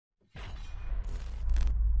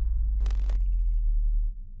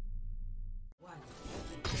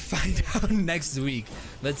find out next week.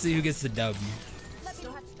 Let's see who gets the dub.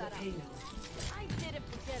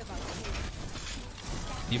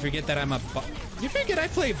 You forget that I'm a you forget I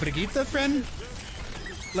play Brigitte, friend?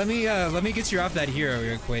 Let me get you off that hero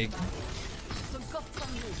real quick.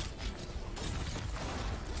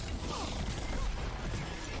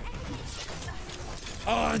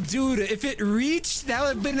 Oh, dude, if it reached, that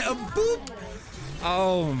would have been a boop.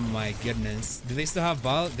 Oh my goodness. Do they still have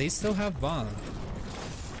ball? They still have ball.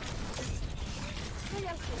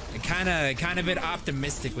 Kind of bit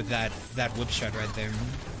optimistic with that whip shot right there.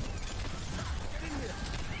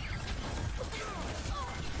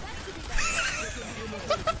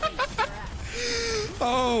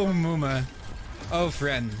 Oh, Muma. Oh,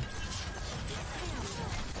 friend.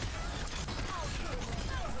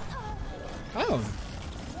 Oh.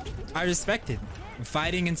 I respect it.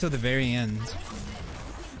 Fighting until the very end.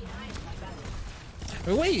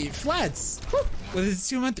 Wait, Flats! Whew. With his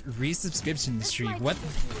 2-month resubscription streak. What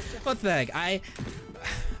the heck? I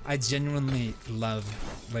genuinely love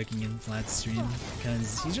lurking in Flats' stream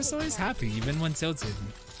because he's just always happy, even when tilted.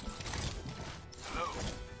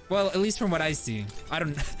 Well, at least from what I see. I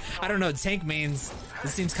don't know, tank mains,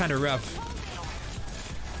 this seems kind of rough.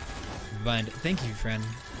 But thank you, friend.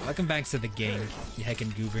 Welcome back to the gang, you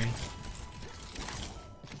heckin' goober.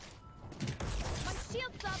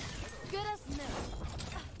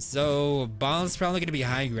 So, ball's probably gonna be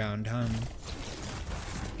high ground, huh?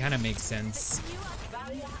 Kinda makes sense.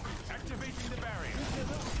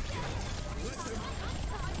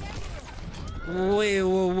 Wait,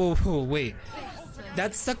 whoa, wait.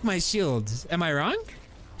 That stuck my shield. Am I wrong?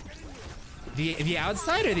 The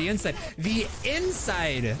outside or the inside? The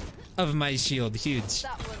inside of my shield. Huge.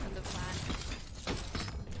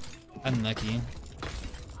 Unlucky.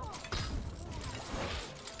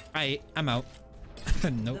 I'm out.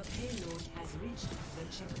 Nope.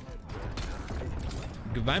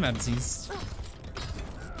 Goodbye, Baptiste.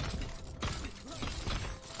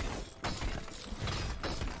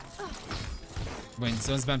 Wait,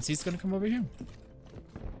 so is Baptiste gonna come over here?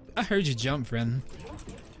 I heard you jump, friend.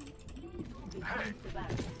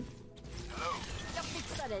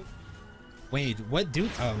 Wait, what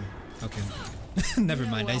dude? Oh, okay. Never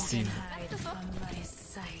mind, I see.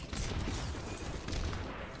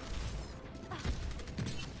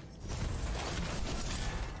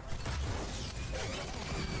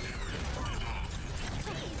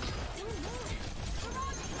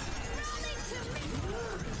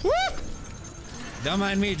 Woo! Don't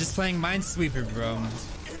mind me, just playing Minesweeper, bro.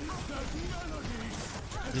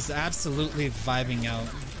 Just absolutely vibing out.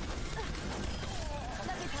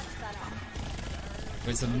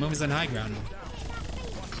 Wait, so the move is on high ground.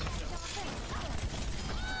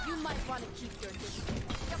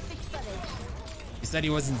 You said he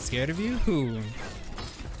wasn't scared of you? Who?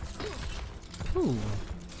 Who?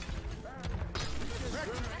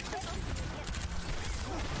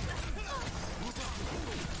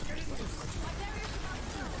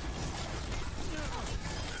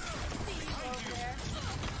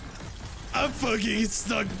 I'm fucking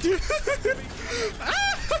stuck, dude.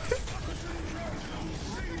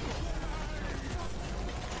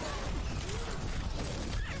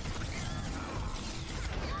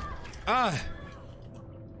 Ah,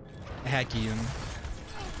 heck you.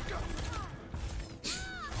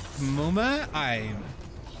 Muma, I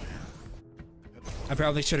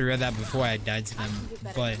probably should have read that before I died to them,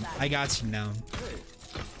 but I got you now.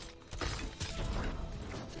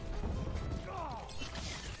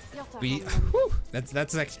 Whew, that's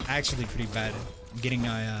actually pretty bad. Getting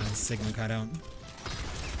a Sigma cut out.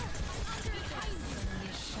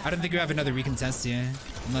 I don't think we have another recontest here,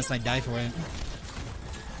 unless I die for it.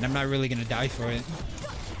 And I'm not really gonna die for it.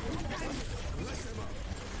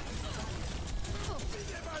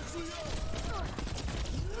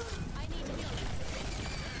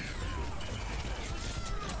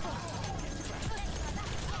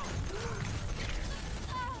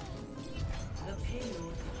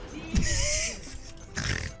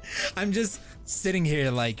 I'm just sitting here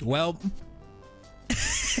like, well,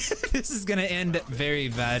 this is gonna end very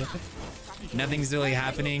bad. Nothing's really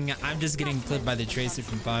happening. I'm just getting clipped by the Tracer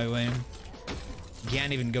from far away.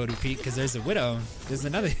 Can't even go to peek because there's a Widow. There's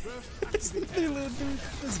another, there's another little dude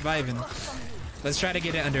just vibing. Let's try to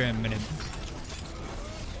get it under a minute.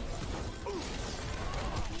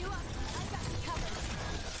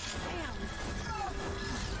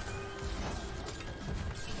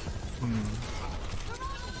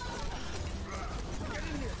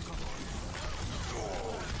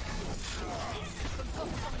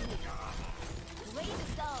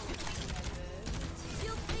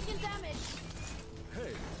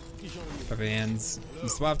 Rubber hands. He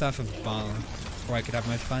swapped off of ball before I could have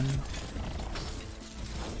my fun.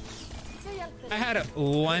 I had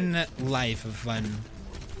 1 life of fun.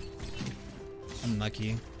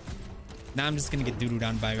 Unlucky. Now I'm just gonna get doodled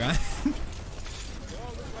down by Ryan.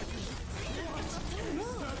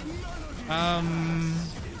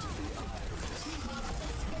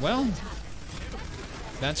 Well,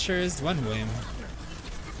 that sure is one way.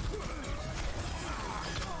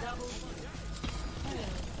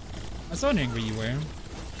 I was wondering where you were,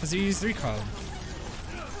 because you used recall.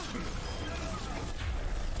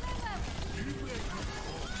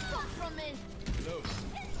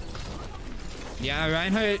 Yeah,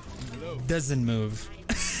 Reinhardt doesn't move.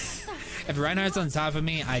 If Reinhardt's on top of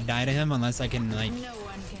me, I die to him unless I can like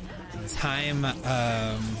time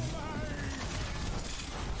a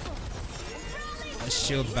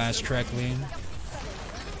shield bash correctly.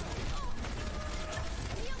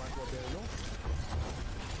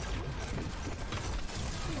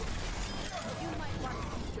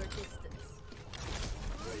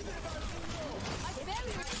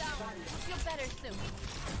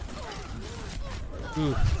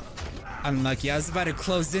 Ooh, unlucky. I was about to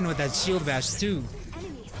close in with that shield bash too.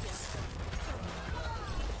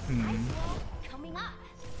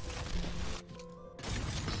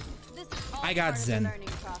 I got Zen,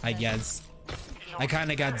 I guess. I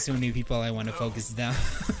kind of got too many people I want to focus down.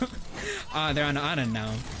 They're on Ana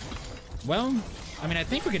now. Well, I mean, I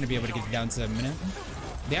think we're going to be able to get down to a minute.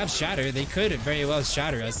 They have Shatter. They could very well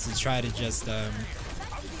shatter us to try to just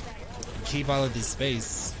keep all of this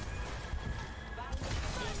space.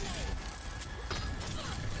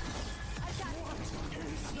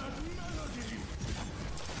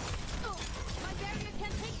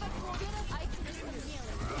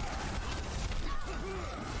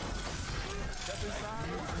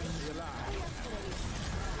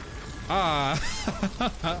 Ah,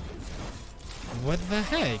 what the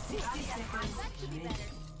heck?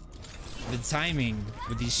 The timing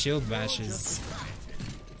with these shield bashes.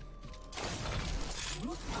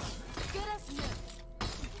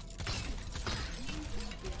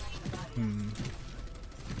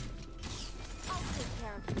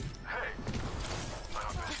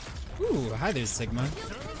 Ooh, hi there, Sigma.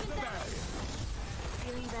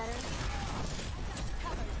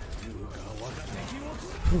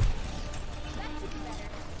 Ooh.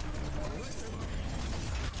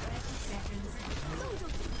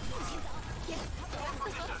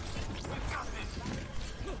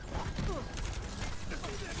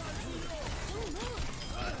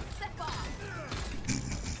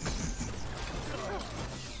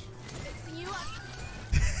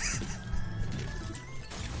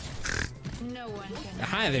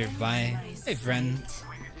 Hi there, Vi. Hey, friend.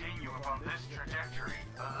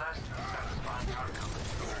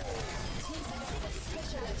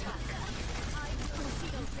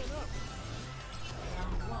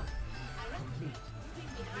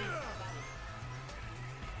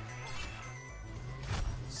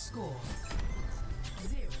 Score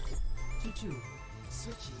 0-2.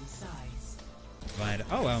 Switching sides. But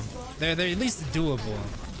oh well, they're at least doable.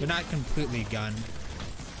 They're not completely gone.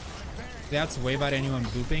 They have to worry about anyone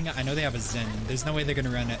booping. I know they have a Zen. There's no way they're gonna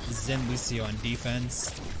run a Zen Lucio on defense.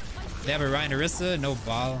 They have a Ryan Orisa, no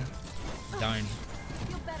ball. Darn.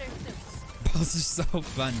 Balls are so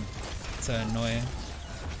fun to annoy.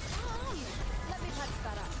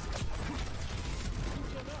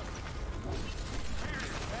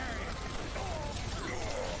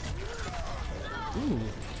 Ooh.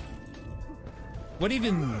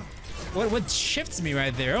 What shifts me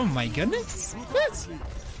right there? Oh my goodness. What?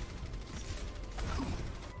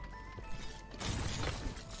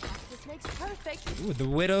 Ooh, the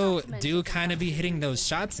Widow do kind of be hitting those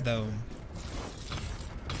shots though.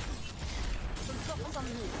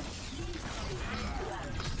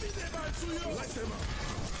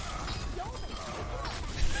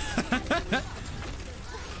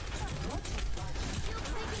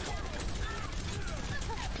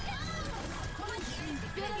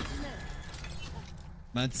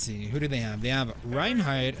 Let's see, who do they have? They have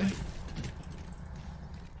Reinhardt.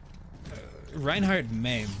 Reinhardt,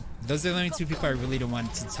 May. Those are the only two people I really don't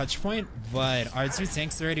want to touch point, but our two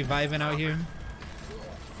tanks are already vibing out here.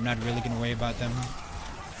 I'm not really gonna worry about them.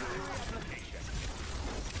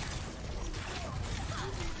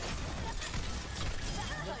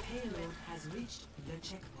 The payload has reached the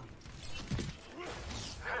checkpoint.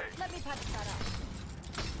 Let me patch that up.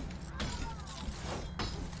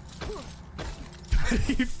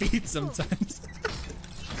 He feeds sometimes.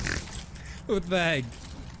 What the heck?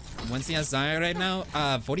 One CSI right now?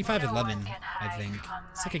 45-11, I think.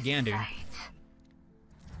 It's like a gander.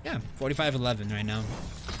 Yeah, 45-11 right now.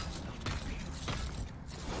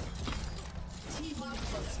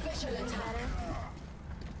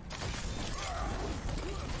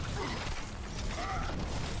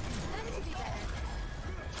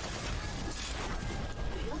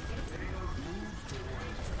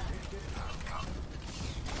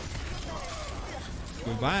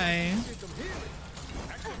 Goodbye.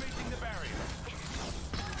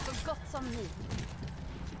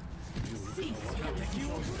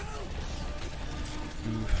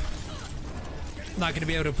 Not gonna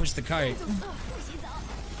be able to push the cart.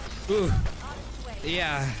 Ooh.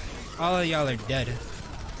 Yeah. All of y'all are dead.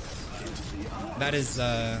 That is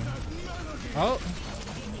oh.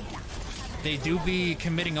 They do be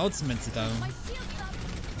committing ultimates though.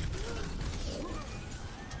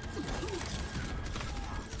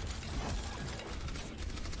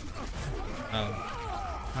 Oh.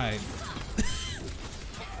 Hi.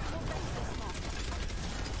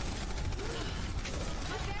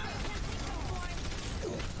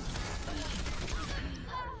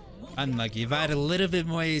 Unlucky. If I had a little bit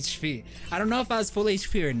more HP. I don't know if I was full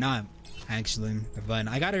HP or not, actually. But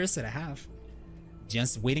I got her at a half.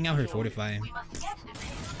 Just waiting out her fortify.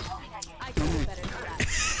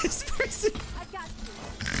 This person.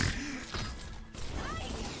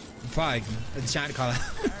 Fuck. A chat call out.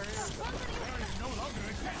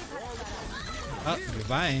 Oh,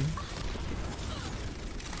 goodbye.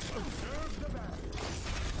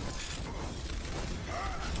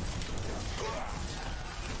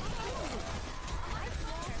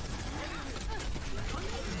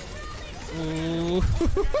 Ooh.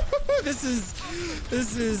 This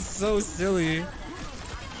is so silly.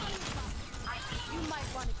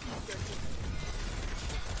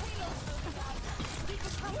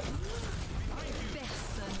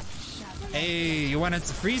 Hey, you wanted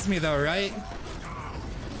to freeze me though, right?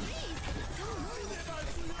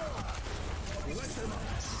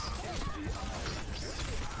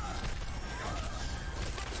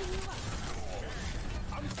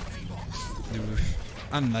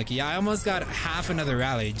 Unlucky. I almost got half another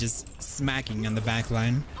rally just smacking on the back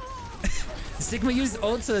line. Sigma used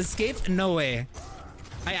ult to escape? No way.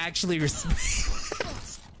 I actually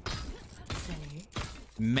respect.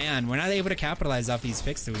 Man, we're not able to capitalize off these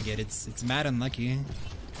picks that we get. It's mad unlucky.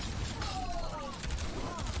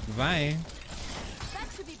 Bye. That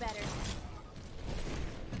could be better.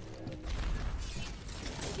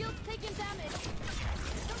 Shield taking damage.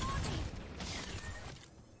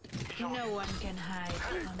 No one can hide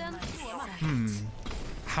from my sight.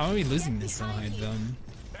 How are we losing this so hard though?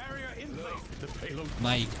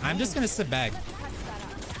 Like, I'm just gonna sit back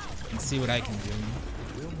and see what I can do.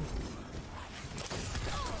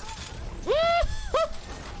 Woo!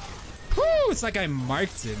 It's like I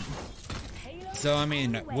marked it. So I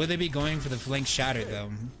mean, will they be going for the flank shatter though?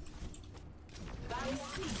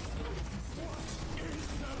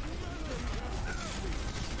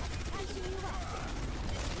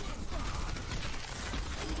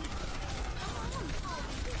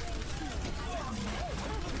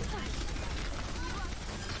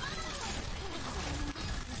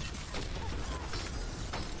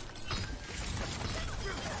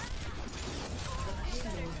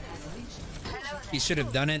 He should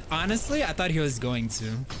have done it. Honestly, I thought he was going to.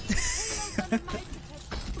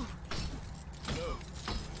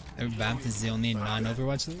 Vamped is the only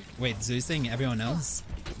non-Overwatch league? Wait, so you're saying everyone else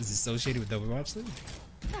is associated with the Overwatch league?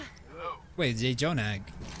 Wait, Jay Jonag.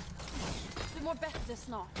 Du mår bättre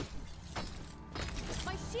snart.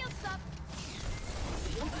 My shield's up.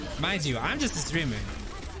 Mind you, I'm just a streamer.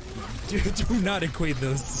 Do not equate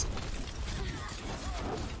those.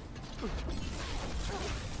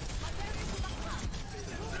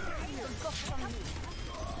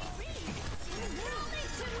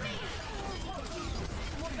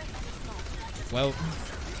 Well,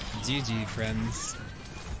 GG, friends.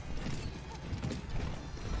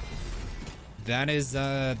 That is,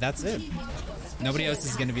 that's it. Nobody else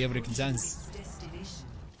is gonna be able to contest.